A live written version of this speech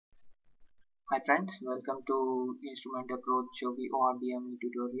Hi friends, welcome to Instrument Approach VOR DME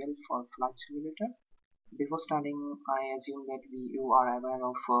tutorial for Flight Simulator. Before starting, I assume that you are aware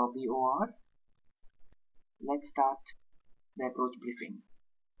of VOR. Let's start the approach briefing.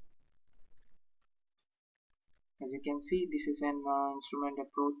 As you can see, this is an instrument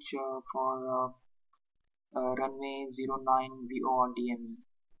approach for runway 09 VOR DME.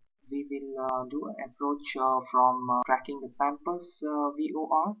 We will do an approach from tracking the Pampas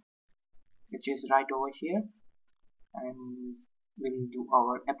VOR, which is right over here, and we'll do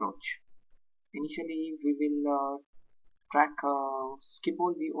our approach. Initially, we will track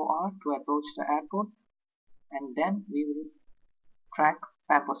Schiphol VOR to approach the airport, and then we will track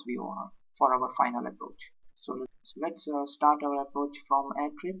Pampas VOR for our final approach. So let's start our approach from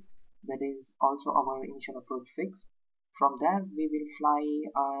airtrip. That is also our initial approach fix. From there, we will fly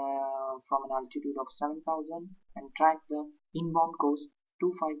from an altitude of 7,000 and track the inbound course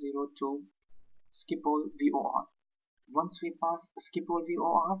 250 Schiphol VOR. Once we pass Schiphol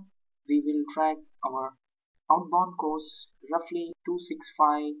VOR, we will track our outbound course roughly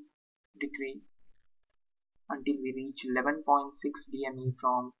 265 degree until we reach 11.6 DME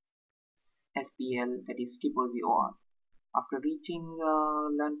from SPL, that is Schiphol VOR. After reaching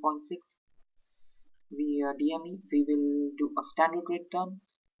 11.6 DME, we will do a standard return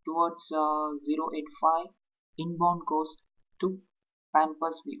towards 085 inbound course to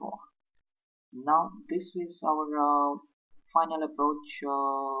Pampas VOR. Now this is our final approach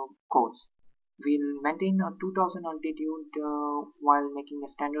course. We'll maintain a 2000 altitude while making a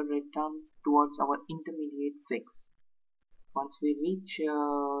standard return towards our intermediate fix. Once we reach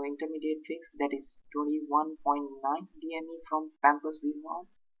intermediate fix, that is 21.9 DME from Pampas VOR,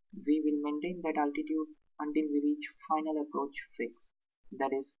 we will maintain that altitude until we reach final approach fix,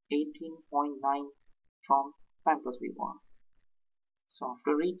 that is 18.9 from Pampas VOR. So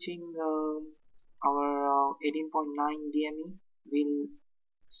after reaching our 18.9 DME, we'll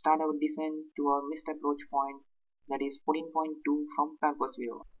start our descent to our missed approach point, that is 14.2 from Pampas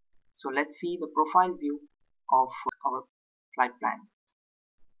VOR. So let's see the profile view of our flight plan.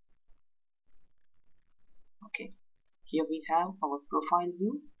 Okay, here we have our profile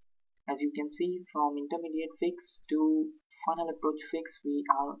view. As you can see, from intermediate fix to final approach fix, we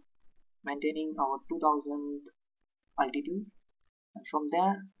are maintaining our 2000 altitude, and from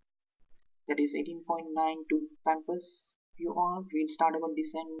there, that is 18.9 to Pampas VOR, we'll start our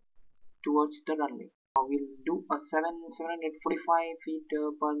descent towards the runway. We'll do a 745 feet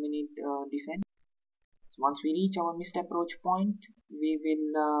per minute descent. So once we reach our missed approach point, we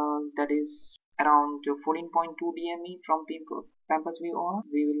will that is around 14.2 DME from Pampas VOR,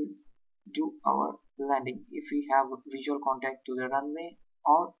 we will do our landing if we have visual contact to the runway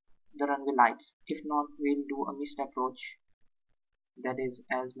or the runway lights. If not, we'll do a missed approach, that is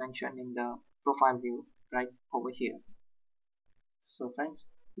as mentioned in the profile view right over here. So friends,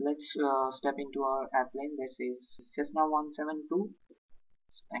 let's step into our airplane. That is Cessna 172.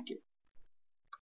 So thank you.